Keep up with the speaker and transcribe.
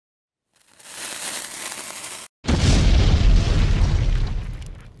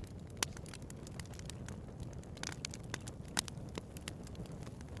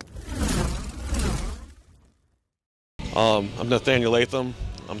I'm Nathaniel Latham.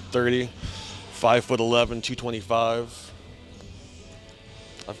 I'm 30, 5'11", 225.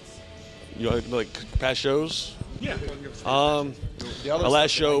 You know, like past shows? Yeah. My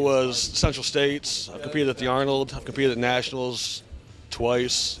last show was Central States. I've competed at the Arnold. I've competed at Nationals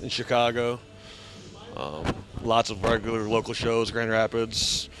twice in Chicago. Lots of regular local shows, Grand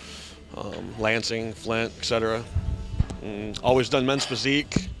Rapids, Lansing, Flint, etc. Always done men's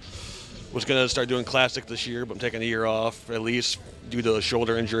physique. Was going to start doing classic this year, but I'm taking a year off, at least due to a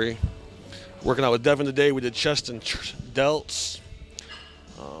shoulder injury. Working out with Devon today, we did chest and delts.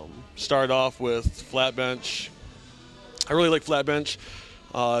 Started off with flat bench. I really like flat bench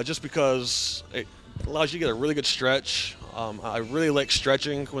just because it allows you to get a really good stretch. I really like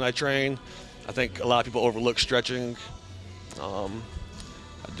stretching when I train. I think a lot of people overlook stretching. I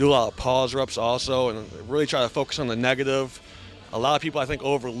do a lot of pause reps also, and really try to focus on the negative. A lot of people I think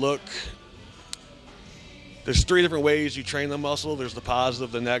overlook. There's 3 different ways you train the muscle. There's the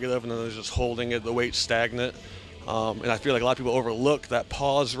positive, the negative, and then there's just holding it, the weight stagnant. And I feel like a lot of people overlook that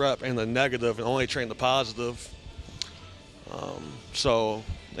pause rep and the negative and only train the positive. So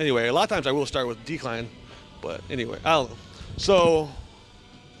anyway, a lot of times I will start with decline, but anyway, I don't know. So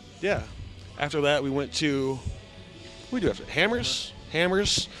yeah, after that we went to, what do we do after? Hammers.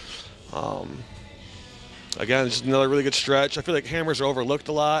 Again, just another really good stretch. I feel like hammers are overlooked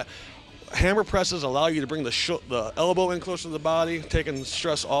a lot. Hammer presses allow you to bring the elbow in closer to the body, taking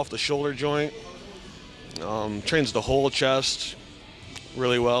stress off the shoulder joint. Trains the whole chest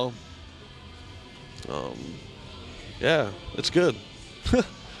really well. Yeah, it's good.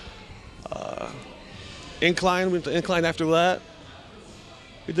 Incline, we went to incline after that.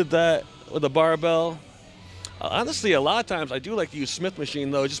 We did that with a barbell. Honestly, a lot of times I do like to use Smith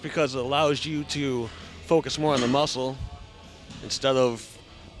machine though, just because it allows you to focus more on the muscle instead of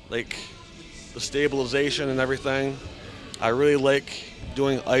like the stabilization and everything. I really like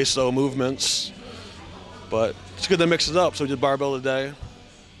doing iso movements, but it's good to mix it up. So we did barbell today.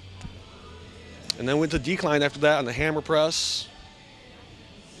 And then went to decline after that on the hammer press.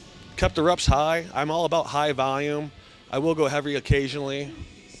 Kept the reps high. I'm all about high volume. I will go heavy occasionally,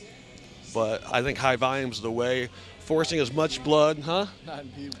 but I think high volume is the way. Forcing as much blood, huh?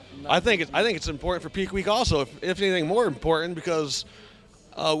 I think it's important for peak week also, if anything more important, because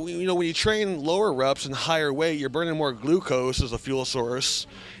you know, when you train lower reps and higher weight, you're burning more glucose as a fuel source.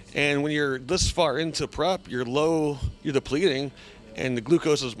 And when you're this far into prep, you're depleting, and the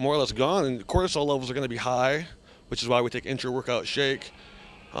glucose is more or less gone, and cortisol levels are going to be high, which is why we take intra-workout shake,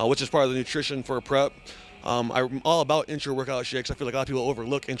 which is part of the nutrition for prep. I'm all about intra-workout shakes. I feel like a lot of people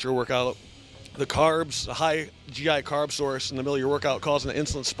overlook intra-workout. The carbs, a high GI carb source in the middle of your workout causing an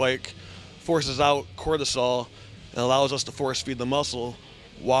insulin spike, forces out cortisol and allows us to force feed the muscle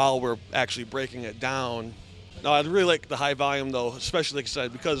while we're actually breaking it down. Now, I'd really like the high volume though, especially like I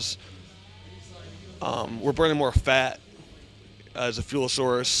said, because we're burning more fat as a fuel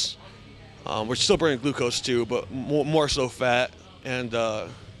source. We're still burning glucose too, but more so fat, and we're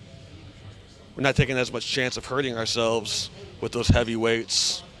not taking as much chance of hurting ourselves with those heavy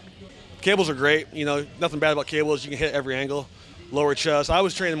weights. Cables are great, you know, nothing bad about cables. You can hit every angle. Lower chest, I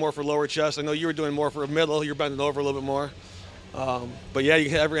was training more for lower chest. I know you were doing more for middle, you're bending over a little bit more. But yeah, you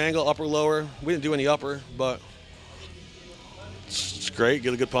can hit every angle, upper, lower. We didn't do any upper, but it's great,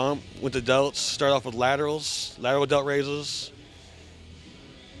 get a good pump. Went to delts, start off with lateral delt raises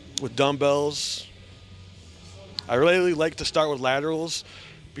with dumbbells. I really like to start with laterals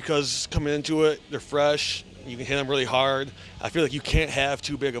because coming into it, they're fresh. You can hit them really hard. I feel like you can't have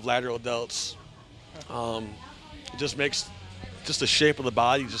too big of lateral delts. It just makes the shape of the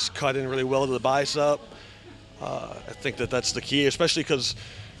body just cut in really well to the bicep. I think that's the key, especially because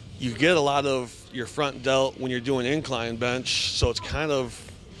you get a lot of your front delt when you're doing incline bench, so it's kind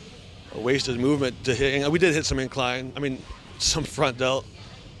of a wasted movement to hit. We did hit some incline, I mean, some front delt,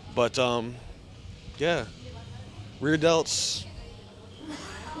 but yeah, rear delts.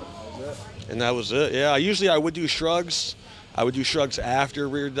 And that was it. Yeah, usually I would do shrugs. I would do shrugs after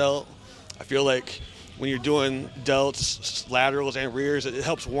rear delt. I feel like when you're doing delts, laterals, and rears, it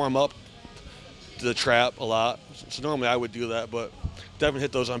helps warm up the trap a lot. So normally I would do that, but Devon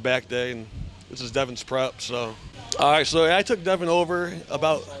hit those on back day, and this is Devon's prep. So, all right. So I took Devon over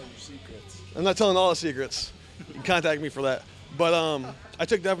about. I'm not telling all the secrets. You can contact me for that. But I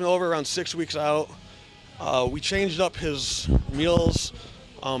took Devon over around 6 weeks out. We changed up his meals.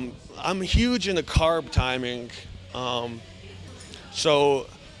 I'm huge into carb timing. So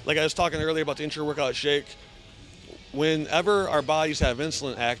like I was talking earlier about the intra-workout shake, whenever our bodies have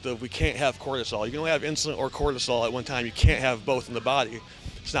insulin active, we can't have cortisol. You can only have insulin or cortisol at one time. You can't have both in the body.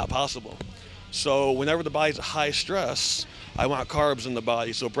 It's not possible. So whenever the body's at high stress, I want carbs in the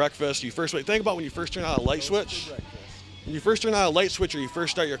body. So breakfast, think about when you first turn on a light switch. When you first turn on a light switch or you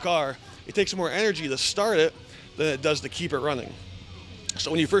first start your car, it takes more energy to start it than it does to keep it running.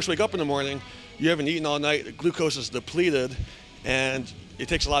 So when you first wake up in the morning, you haven't eaten all night, the glucose is depleted, and it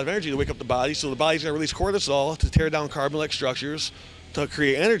takes a lot of energy to wake up the body. So the body's gonna release cortisol to tear down carbon-like structures to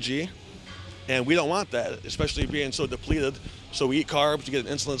create energy. And we don't want that, especially being so depleted. So we eat carbs, you get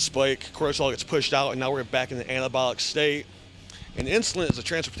an insulin spike, cortisol gets pushed out, and now we're back in the anabolic state. And insulin is a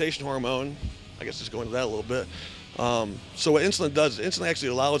transportation hormone. I guess just go into that a little bit. So what insulin does, insulin actually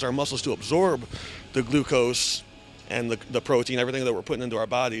allows our muscles to absorb the glucose and the protein, everything that we're putting into our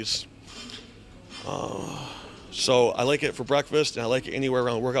bodies. So I like it for breakfast, and I like it anywhere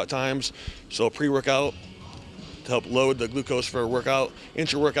around workout times. So pre-workout, to help load the glucose for a workout,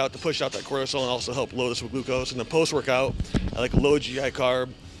 intra-workout to push out that cortisol and also help load us with glucose. And then post-workout, I like a low GI carb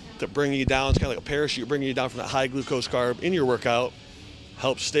to bring you down. It's kind of like a parachute, bringing you down from that high glucose carb in your workout,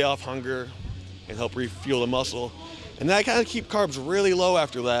 helps stay off hunger and help refuel the muscle. And then I kind of keep carbs really low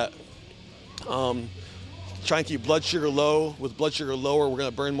after that. Try and keep blood sugar low. With blood sugar lower, we're gonna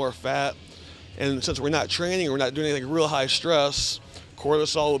burn more fat. And since we're not training or we're not doing anything real high stress,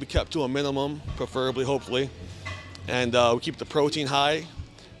 cortisol will be kept to a minimum, preferably, hopefully. And we keep the protein high,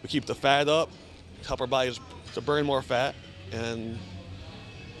 we keep the fat up, help our bodies to burn more fat. And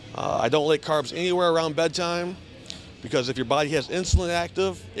I don't like carbs anywhere around bedtime, because if your body has insulin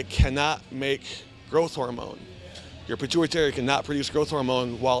active, it cannot make growth hormone. Your pituitary cannot produce growth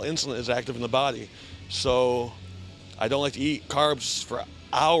hormone while insulin is active in the body. So I don't like to eat carbs for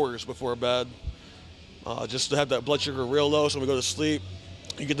hours before bed, just to have that blood sugar real low, so when we go to sleep,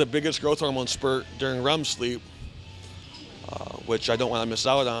 you get the biggest growth hormone spurt during REM sleep, which I don't want to miss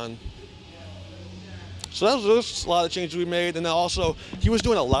out on. So that was a lot of changes we made. And then also, he was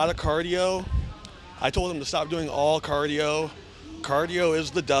doing a lot of cardio. I told him to stop doing all cardio. Cardio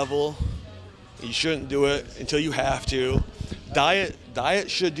is the devil. You shouldn't do it until you have to. Diet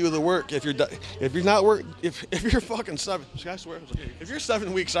should do the work. If you're fucking if you're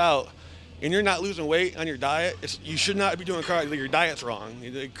 7 weeks out and you're not losing weight on your diet, you should not be doing cardio. Your diet's wrong.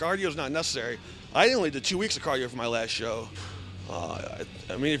 Cardio is not necessary. I only did 2 weeks of cardio for my last show. I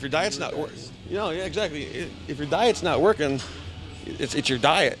mean, if your diet's not working, yeah, exactly. If your diet's not working, it's your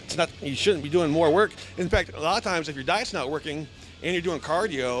diet. It's not. You shouldn't be doing more work. In fact, a lot of times, if your diet's not working and you're doing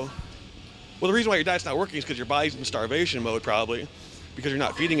cardio, well, the reason why your diet's not working is because your body's in starvation mode, probably, because you're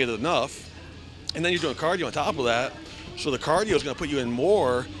not feeding it enough. And then you're doing cardio on top of that. So the cardio is going to put you in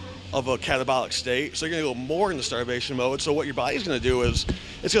more of a catabolic state. So you're going to go more into starvation mode. So what your body's going to do is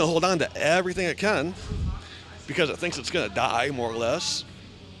it's going to hold on to everything it can because it thinks it's going to die, more or less.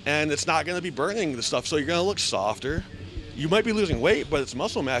 And it's not going to be burning the stuff. So you're going to look softer. You might be losing weight, but it's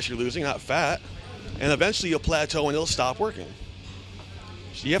muscle mass you're losing, not fat. And eventually you'll plateau and it'll stop working.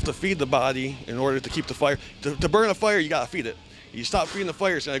 So you have to feed the body in order to keep the fire. To burn a fire, you got to feed it. You stop feeding the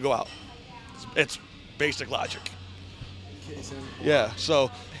fire, it's going to go out. It's basic logic. Yeah,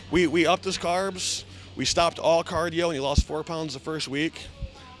 so we upped his carbs. We stopped all cardio, and he lost 4 pounds the first week.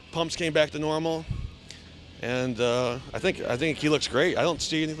 Pumps came back to normal. And I think he looks great. I don't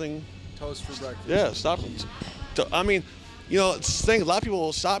see anything. Toast for breakfast. Yeah, stop. I mean, you know, it's the thing, a lot of people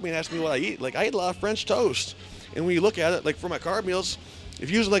will stop me and ask me what I eat. Like, I eat a lot of French toast. And when you look at it, like for my carb meals, if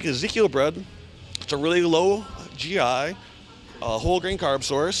you use like Ezekiel bread, it's a really low GI, whole grain carb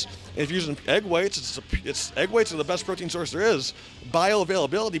source. And if you're using egg whites, egg whites are the best protein source there is.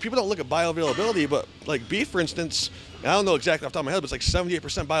 Bioavailability, people don't look at bioavailability, but like beef, for instance, I don't know exactly off the top of my head, but it's like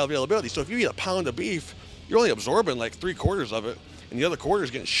 78% bioavailability. So if you eat a pound of beef, you're only absorbing like 3/4 of it, and the other quarter is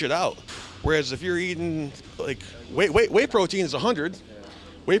getting shit out. Whereas if you're eating like whey protein is 100,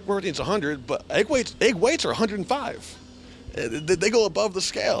 whey protein is 100, but egg whites are 105. They go above the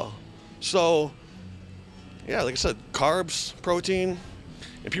scale. So yeah, like I said, carbs, protein,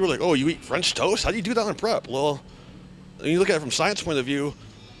 and people are like, oh, you eat French toast? How do you do that on prep? Well, when you look at it from science point of view,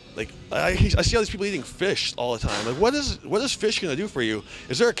 like I see all these people eating fish all the time. Like, what is fish gonna do for you?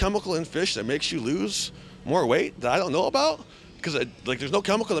 Is there a chemical in fish that makes you lose more weight that I don't know about? Because like there's no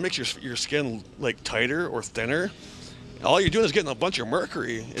chemical that makes your skin like tighter or thinner. All you're doing is getting a bunch of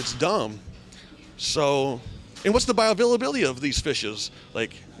mercury. It's dumb. So, and what's the bioavailability of these fishes?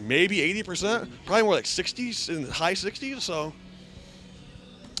 Like maybe 80%, probably more like 60s and high 60s. So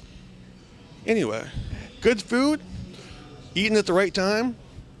anyway, good food, eating at the right time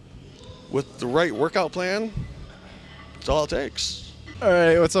with the right workout plan. That's all it takes. All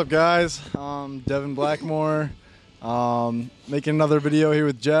right, what's up, guys? Devon Blackmore. Making another video here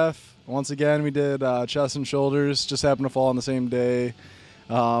with Jeff. Once again, we did chest and shoulders. Just happened to fall on the same day.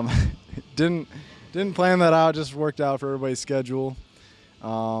 didn't plan that out. Just worked out for everybody's schedule.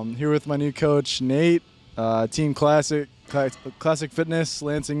 Here with my new coach Nate, Team Classic Fitness,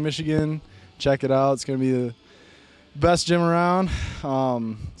 Lansing, Michigan. Check it out. It's gonna be the best gym around.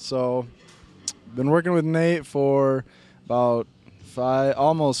 So been working with Nate for about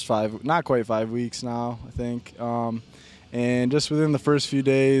almost five, not quite 5 weeks now, I think. And just within the first few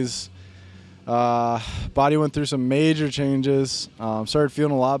days, body went through some major changes. Started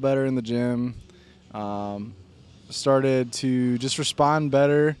feeling a lot better in the gym. Started to just respond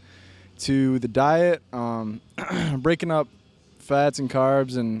better to the diet, breaking up fats and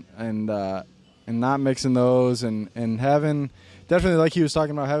carbs and not mixing those, and having, definitely like he was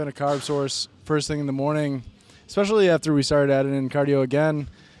talking about, having a carb source first thing in the morning, especially after we started adding in cardio again,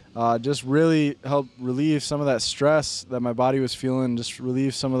 just really helped relieve some of that stress that my body was feeling, just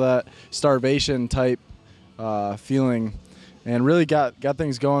relieve some of that starvation type feeling, and really got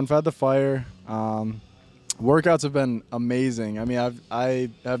things going, fed the fire. Workouts have been amazing. I mean, I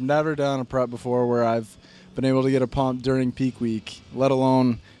have never done a prep before where I've been able to get a pump during peak week, let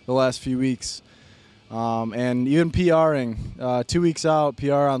alone the last few weeks. And even PRing, 2 weeks out,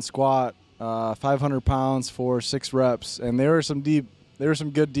 PR on squat, 500 pounds for 6 reps, and there were some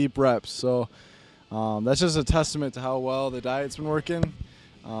good deep reps. So that's just a testament to how well the diet's been working.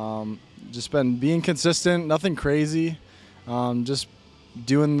 Just been being consistent, nothing crazy, just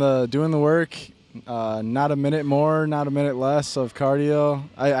doing the work. Not a minute more, not a minute less of cardio.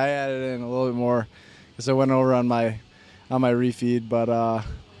 I added in a little bit more because I went over on my refeed, but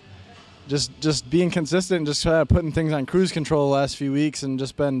just being consistent, just putting things on cruise control the last few weeks, and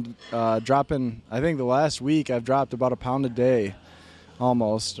just been dropping. I think the last week I've dropped about a pound a day,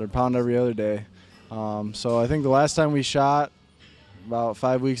 almost, or a pound every other day. So I think the last time we shot, about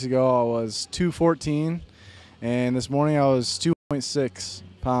 5 weeks ago, I was 214, and this morning I was 2.6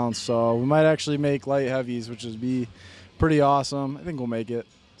 pounds. So we might actually make light heavies, which would be pretty awesome. I think we'll make it.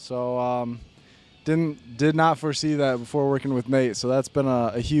 So did not foresee that before working with Nate, so that's been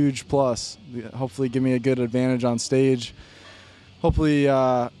a huge plus. Hopefully give me a good advantage on stage. Hopefully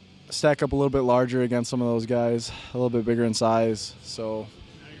stack up a little bit larger against some of those guys, a little bit bigger in size. So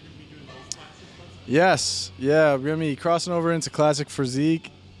yes, yeah, we're gonna be crossing over into Classic Physique,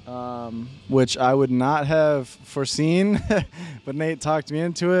 which I would not have foreseen, but Nate talked me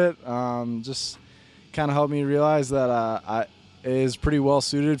into it. Just kind of helped me realize that it is pretty well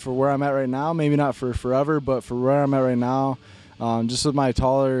suited for where I'm at right now. Maybe not for forever, but for where I'm at right now, just with my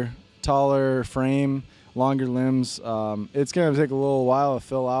taller frame, longer limbs, it's gonna take a little while to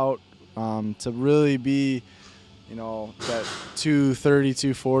fill out, to really be, that 230,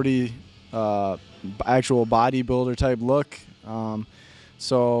 240 actual bodybuilder type look.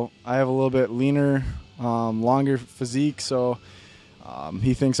 So I have a little bit leaner, longer physique, so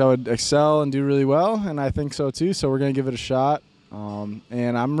he thinks I would excel and do really well, and I think so too, so we're going to give it a shot.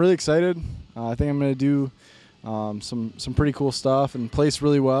 And I'm really excited. I think I'm going to do some pretty cool stuff and place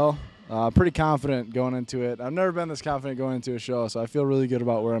really well. Pretty confident going into it. I've never been this confident going into a show, so I feel really good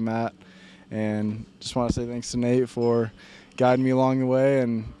about where I'm at. And just want to say thanks to Nate for guiding me along the way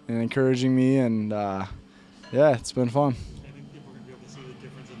and encouraging me, and yeah, it's been fun.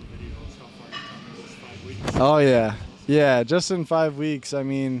 Oh yeah, just in 5 weeks. I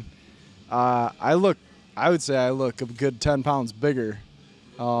mean, I would say I look a good 10 pounds bigger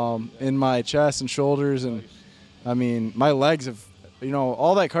in my chest and shoulders, and I mean, my legs have,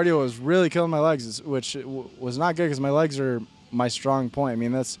 all that cardio was really killing my legs, which was not good because my legs are my strong point. I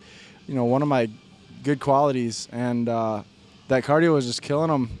mean, that's, one of my good qualities, and that cardio was just killing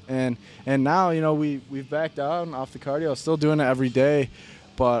them. And now, we've backed down off the cardio, still doing it every day,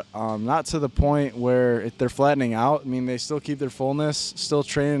 but not to the point where they're flattening out. I mean, they still keep their fullness, still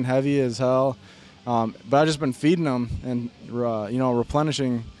training heavy as hell, but I've just been feeding them and,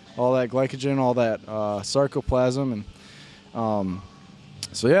 replenishing all that glycogen, all that sarcoplasm, and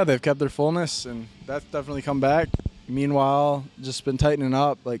so yeah, they've kept their fullness, and that's definitely come back. Meanwhile, just been tightening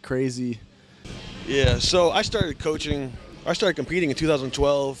up like crazy. Yeah, so I started competing in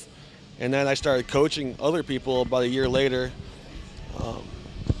 2012, and then I started coaching other people about a year later.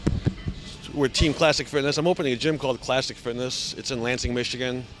 We're Team Classic Fitness. I'm opening a gym called Classic Fitness. It's in Lansing,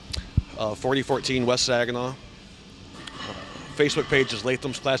 Michigan, 4014 West Saginaw. Facebook page is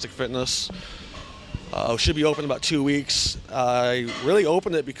Latham's Classic Fitness. Should be open in about 2 weeks. I really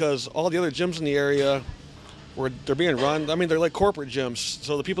opened it because all the other gyms in the area, they're being run. I mean, they're like corporate gyms,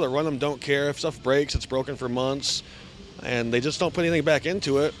 so the people that run them don't care if stuff breaks. It's broken for months, and they just don't put anything back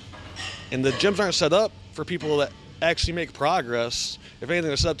into it. And the gyms aren't set up for people that actually make progress. If anything,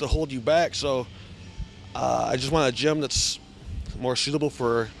 they're set up to hold you back. So I just want a gym that's more suitable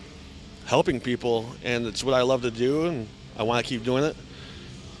for helping people, and it's what I love to do, and I want to keep doing it.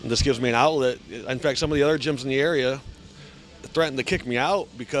 And this gives me an outlet. In fact, some of the other gyms in the area threatened to kick me out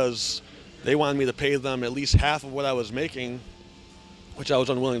because they wanted me to pay them at least half of what I was making, which I was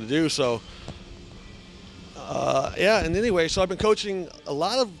unwilling to do. So, yeah, and anyway, so I've been coaching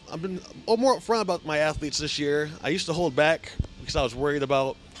I've been more upfront about my athletes this year. I used to hold back because I was worried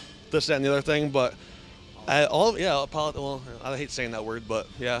about this, that, and the other thing, but I hate saying that word, but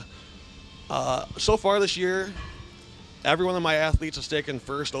yeah. So far this year, every one of my athletes has taken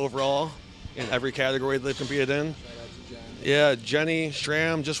first overall in every category that they've competed in. Yeah, Jenny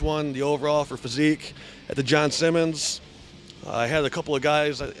Schramm just won the overall for Physique at the John Simmons. I had a couple of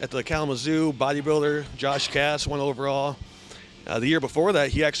guys at the Kalamazoo, Bodybuilder, Josh Cass won overall. The year before that,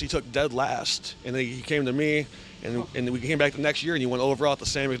 he actually took dead last, and then he came to me, and we came back the next year, and he won overall at the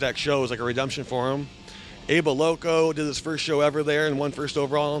same exact show. It was like a redemption for him. Aba Loco did his first show ever there and won first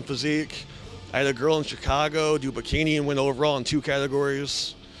overall in Physique. I had a girl in Chicago do bikini and win overall in 2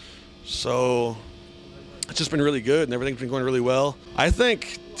 categories. So it's just been really good, and everything's been going really well. I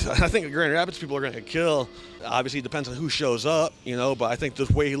think Grand Rapids people are going to kill. Obviously, it depends on who shows up, but I think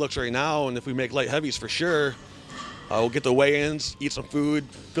the way he looks right now, and if we make light heavies for sure, we'll get the weigh-ins, eat some food,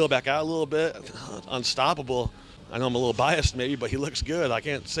 fill back out a little bit. Unstoppable. I know I'm a little biased maybe, but he looks good. I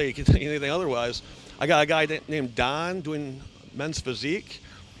can't say anything otherwise. I got a guy named Don doing men's physique.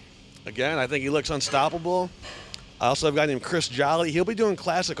 Again, I think he looks unstoppable. I also have a guy named Chris Jolly. He'll be doing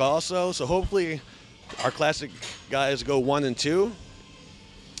classic also, so hopefully our classic guys go 1 and 2.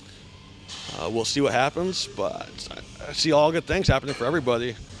 We'll see what happens, but I see all good things happening for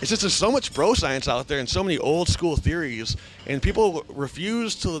everybody. It's just there's so much bro science out there and so many old school theories, and people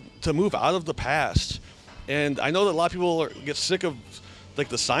refuse to move out of the past. And I know that a lot of people get sick of like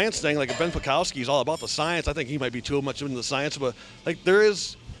the science thing. Like Ben Pikowski is all about the science. I think he might be too much into the science, but like there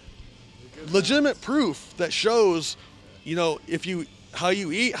is legitimate proof that shows, how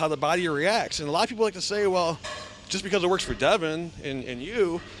you eat, how the body reacts. And a lot of people like to say, well, just because it works for Devon and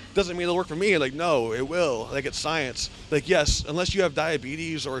you doesn't mean it'll work for me. Like, no, it will. Like, it's science. Like, yes, unless you have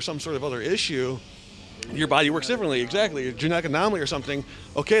diabetes or some sort of other issue, your body works differently. Exactly. A genetic anomaly or something.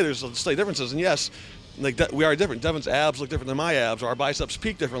 Okay, there's slight differences. And yes, like we are different. Devon's abs look different than my abs, or our biceps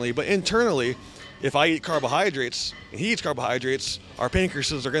peak differently. But internally, if I eat carbohydrates and he eats carbohydrates, our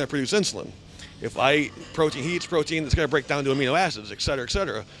pancreases are going to produce insulin. If I eat protein, he eats protein, it's going to break down to amino acids, et cetera, et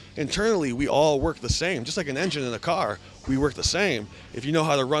cetera. Internally, we all work the same. Just like an engine in a car, we work the same. If you know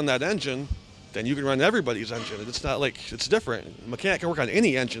how to run that engine, then you can run everybody's engine. It's not like it's different. A mechanic can work on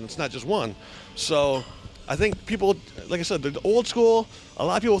any engine. It's not just one. So I think people, like I said, the old school, a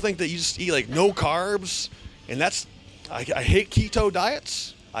lot of people think that you just eat like no carbs. And I hate keto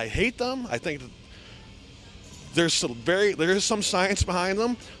diets. I hate them. I think that there's some science behind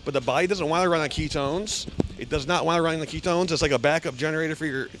them, but the body doesn't want to run on ketones. It does not want to run on the ketones. It's like a backup generator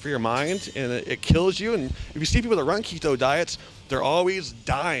for your mind, and it kills you. And if you see people that run keto diets, they're always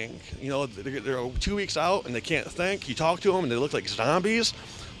dying. They're 2 weeks out and they can't think. You talk to them and they look like zombies.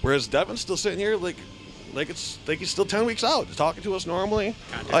 Whereas Devon's still sitting here like he's still 10 weeks out, talking to us normally.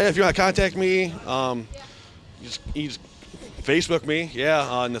 Oh yeah, if you want to contact me, you just Facebook me.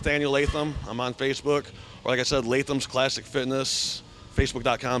 Yeah, Nathaniel Latham. I'm on Facebook. Or like I said, Latham's Classic Fitness,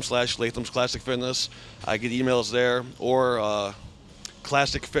 facebook.com/Latham's Classic Fitness. I get emails there, or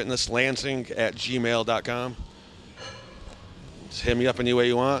classicfitnesslansing@gmail.com. Just hit me up any way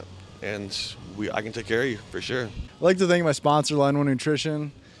you want, and I can take care of you for sure. I'd like to thank my sponsor, Line 1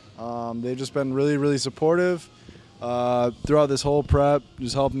 Nutrition. They've just been really, really supportive throughout this whole prep,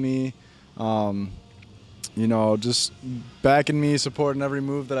 just helping me, just backing me, supporting every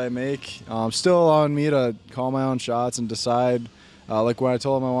move that I make. Still allowing me to call my own shots and decide. Like when I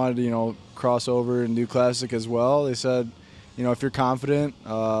told them I wanted to, cross over and do Classic as well, they said, if you're confident,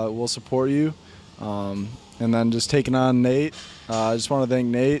 we'll support you. And then just taking on Nate. I just want to thank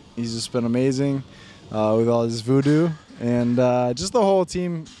Nate. He's just been amazing with all his voodoo. And just the whole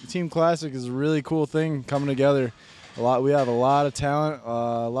Team Classic is a really cool thing coming together. We have a lot of talent,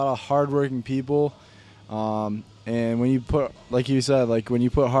 a lot of hardworking people. And when you put, like you said, when you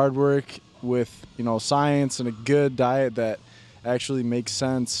put hard work with, science and a good diet that actually makes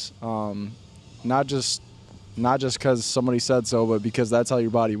sense, not just because somebody said so, but because that's how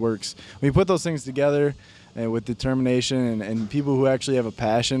your body works. When you put those things together and with determination and people who actually have a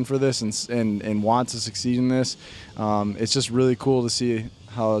passion for this and want to succeed in this, it's just really cool to see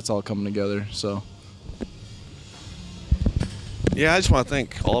how it's all coming together. So. Yeah, I just want to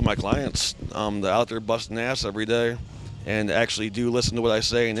thank all of my clients that are out there busting ass every day and actually do listen to what I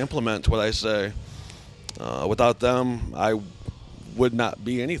say and implement what I say. Without them, I would not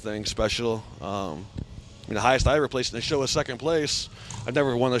be anything special. I mean, the highest I ever placed in a show was second place. I've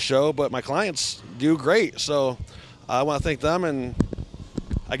never won a show, but my clients do great. So I want to thank them, and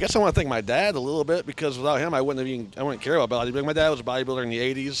I guess I want to thank my dad a little bit, because without him, I wouldn't care about bodybuilding. My dad was a bodybuilder in the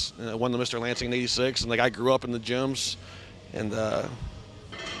 80s, and won the Mr. Lansing in 86, and like I grew up in the gyms. And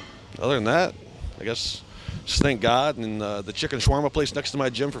other than that, I guess just thank God and the chicken shawarma place next to my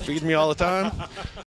gym for feeding me all the time.